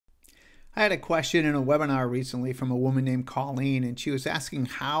I had a question in a webinar recently from a woman named Colleen, and she was asking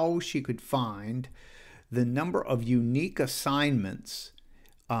how she could find the number of unique assignments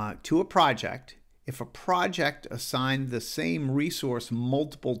to a project. If a project assigned the same resource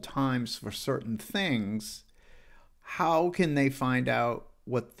multiple times for certain things, how can they find out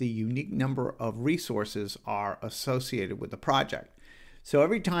what the unique number of resources are associated with the project? So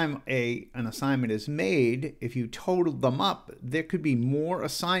every time an assignment is made, if you totaled them up, there could be more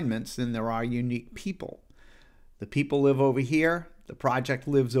assignments than there are unique people. The people live over here, the project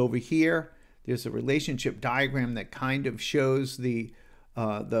lives over here. There's a relationship diagram that kind of shows the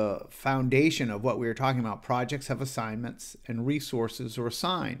foundation of what we were talking about. Projects have assignments and resources are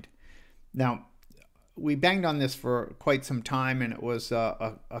assigned. Now, we banged on this for quite some time, and it was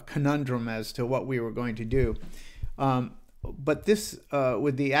a conundrum as to what we were going to do. But this,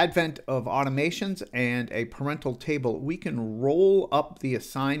 with the advent of automations and a parental table, we can roll up the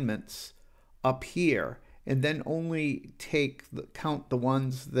assignments up here and then only count the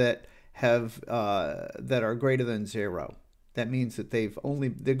ones that have that are greater than 0. That means that they're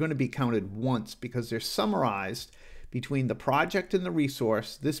going to be counted once because they're summarized between the project and the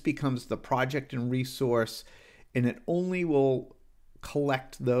resource. This becomes the project and resource, and it only will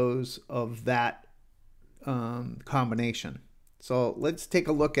collect those of that combination. So let's take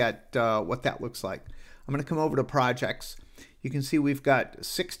a look at what that looks like. I'm going to come over to projects. You can see we've got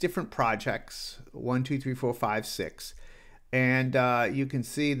 6 different projects, 1, 2, 3, 4, 5, 6. And you can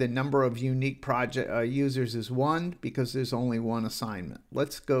see the number of unique project users is 1 because there's only 1 assignment.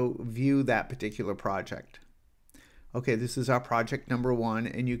 Let's go view that particular project. Okay, this is our project number 1,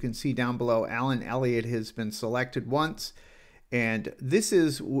 and you can see down below Alan Elliott has been selected once. And this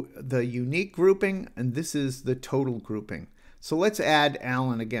is the unique grouping, and this is the total grouping. So let's add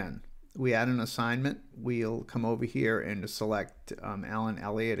Alan again. We add an assignment. We'll come over here and select Alan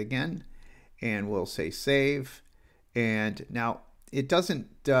Elliott again, and we'll say save. And now it doesn't,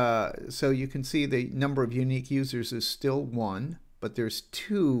 so you can see the number of unique users is still 1, but there's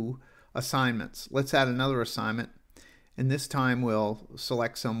 2 assignments. Let's add another assignment, and this time we'll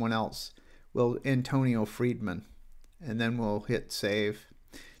select someone else. We'll Antonio Friedman. And then we'll hit save.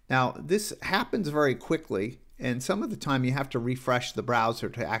 Now this happens very quickly, and some of the time you have to refresh the browser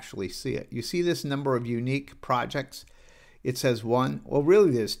to actually see it. You see this number of unique projects? It says 1. Well, really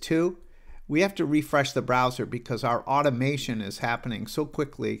there's 2. We have to refresh the browser because our automation is happening so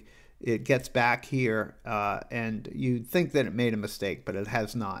quickly. It gets back here, and you'd think that it made a mistake, but it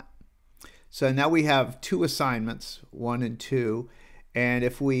has not. So now we have 2 assignments, 1 and 2. And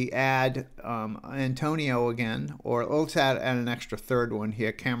if we add Antonio again, or let's add an extra third one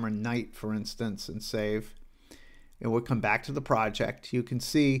here, Cameron Knight, for instance, and save. And we'll come back to the project. You can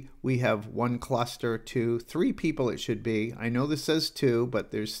see we have 1 cluster, 2, 3 people it should be. I know this says 2,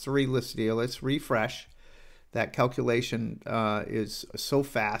 but there's 3 listed here. Let's refresh. That calculation is so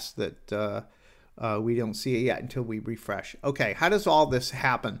fast that we don't see it yet until we refresh. Okay, how does all this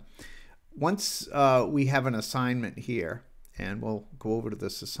happen? Once we have an assignment here, and we'll go over to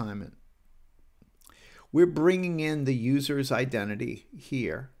this assignment. We're bringing in the user's identity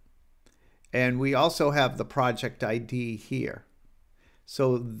here, and we also have the project ID here.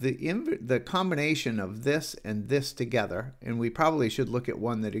 So the combination of this and this together, and we probably should look at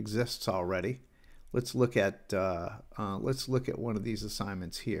one that exists already. Let's look at one of these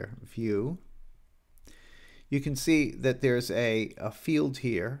assignments here. View. You can see that there's a field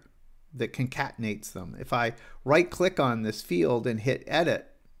here that concatenates them. If I right-click on this field and hit edit,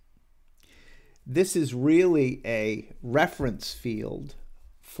 this is really a reference field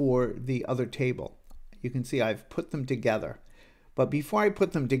for the other table. You can see I've put them together. But before I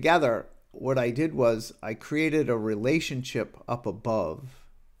put them together, what I did was I created a relationship up above.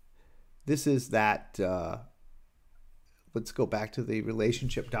 This is that, let's go back to the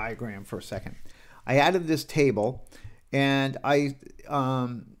relationship diagram for a second. I added this table, and I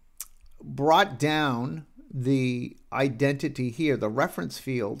brought down the identity here, the reference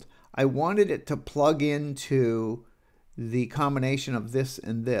field. I wanted it to plug into the combination of this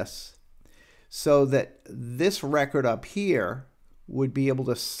and this, so that this record up here would be able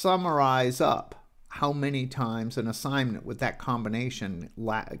to summarize up how many times an assignment with that combination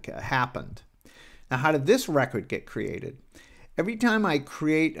happened. Now, how did this record get created? Every time I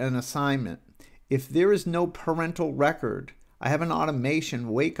create an assignment, if there is no parental record, I have an automation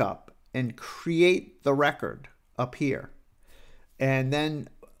wake up and create the record up here. And then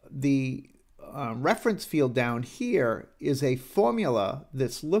the reference field down here is a formula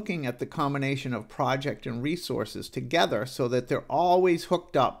that's looking at the combination of project and resources together so that they're always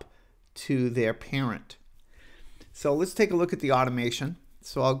hooked up to their parent. So let's take a look at the automation.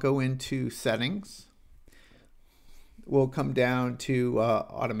 So I'll go into settings. We'll come down to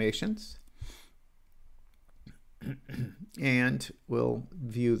automations and we'll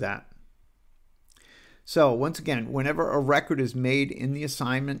view that. So once again, whenever a record is made in the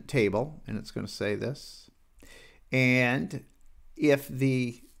assignment table, and it's going to say this, and if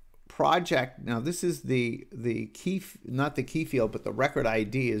the project, now this is the key, not the key field, but the record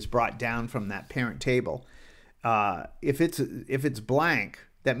ID is brought down from that parent table. If it's blank,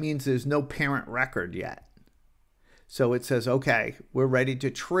 that means there's no parent record yet. So it says, okay, we're ready to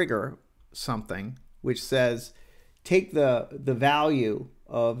trigger something which says, take the value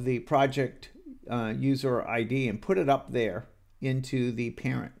of the project user ID and put it up there into the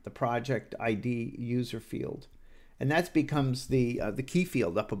parent, the project ID user field. And that becomes the key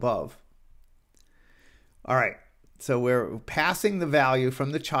field up above. All right, so we're passing the value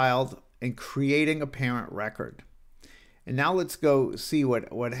from the child and creating a parent record. And now let's go see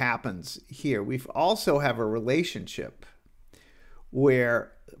what happens here. We also have a relationship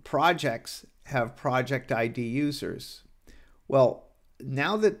where projects have project ID users. Well,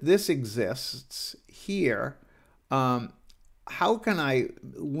 now that this exists here, how can I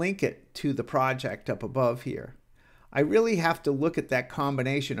link it to the project up above here? I really have to look at that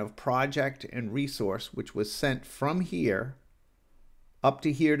combination of project and resource, which was sent from here up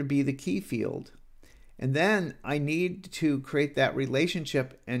to here to be the key field. And then I need to create that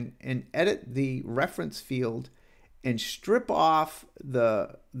relationship and edit the reference field and strip off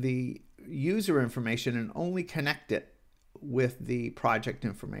the user information and only connect it with the project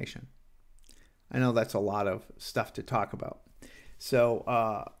information. I know that's a lot of stuff to talk about. So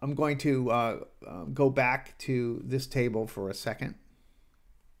I'm going to go back to this table for a second.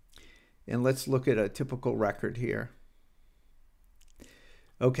 And let's look at a typical record here.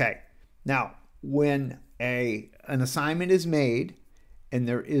 Okay, now when an assignment is made and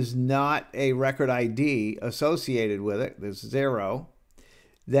there is not a record ID associated with it, there's 0,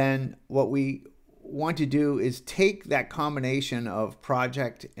 then what we want to do is take that combination of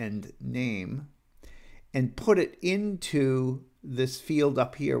project and name and put it into this field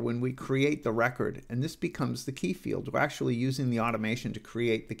up here when we create the record, and this becomes the key field. We're actually using the automation to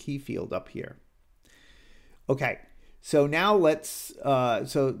create the key field up here. Okay, so now let's,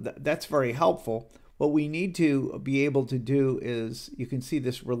 that's very helpful. What we need to be able to do is, you can see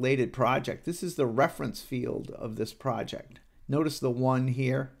this related project. This is the reference field of this project. Notice the 1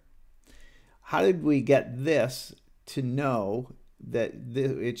 here. How did we get this to know that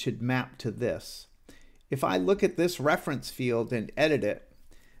it should map to this? If I look at this reference field and edit it,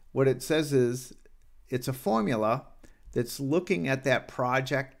 what it says is it's a formula that's looking at that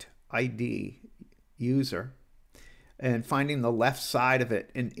project ID user and finding the left side of it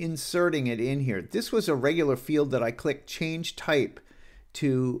and inserting it in here. This was a regular field that I clicked change type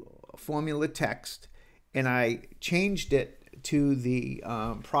to formula text, and I changed it to the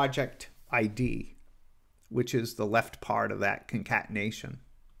project ID, which is the left part of that concatenation.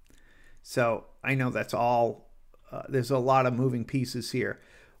 So I know that's all, there's a lot of moving pieces here,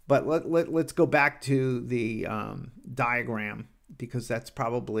 but let's go back to the diagram, because that's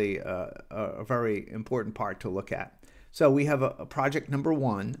probably a very important part to look at. So we have a project number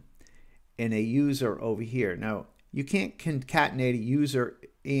 1 and a user over here. Now, you can't concatenate a user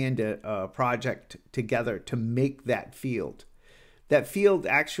and a project together to make that field. That field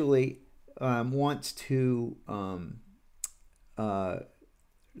actually wants to,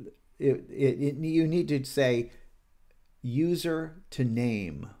 you need to say user to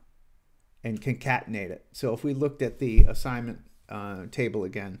name and concatenate it. So if we looked at the assignment table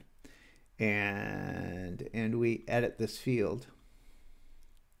again, and we edit this field,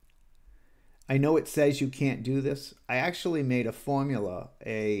 I know it says you can't do this. I actually made a formula,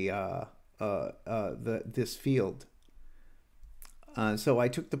 this field. So I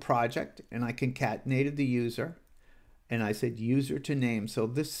took the project and I concatenated the user, and I said user to name. So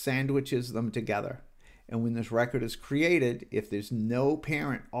this sandwiches them together. And when this record is created, if there's no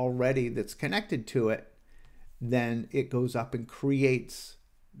parent already that's connected to it, then it goes up and creates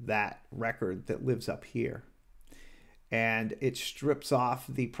that record that lives up here. And it strips off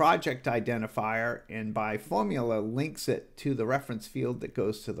the project identifier and by formula links it to the reference field that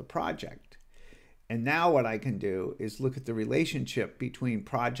goes to the project. And now what I can do is look at the relationship between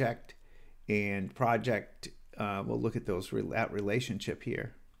project and project. We'll look at that relationship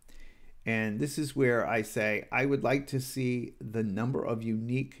here. And this is where I say, I would like to see the number of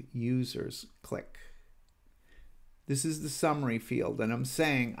unique users. Click. This is the summary field. And I'm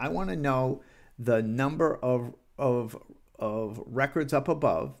saying, I want to know the number of records up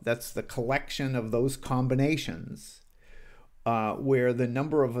above. That's the collection of those combinations where the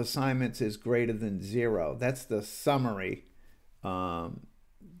number of assignments is greater than 0. That's the summary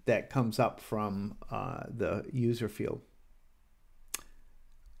that comes up from the user field.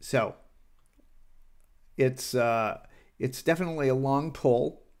 So it's definitely a long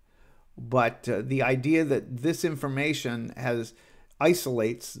pull, but the idea that this information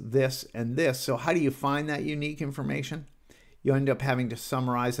isolates this and this. So how do you find that unique information? You end up having to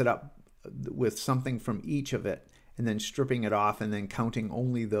summarize it up with something from each of it, and then stripping it off and then counting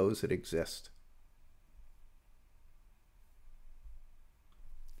only those that exist.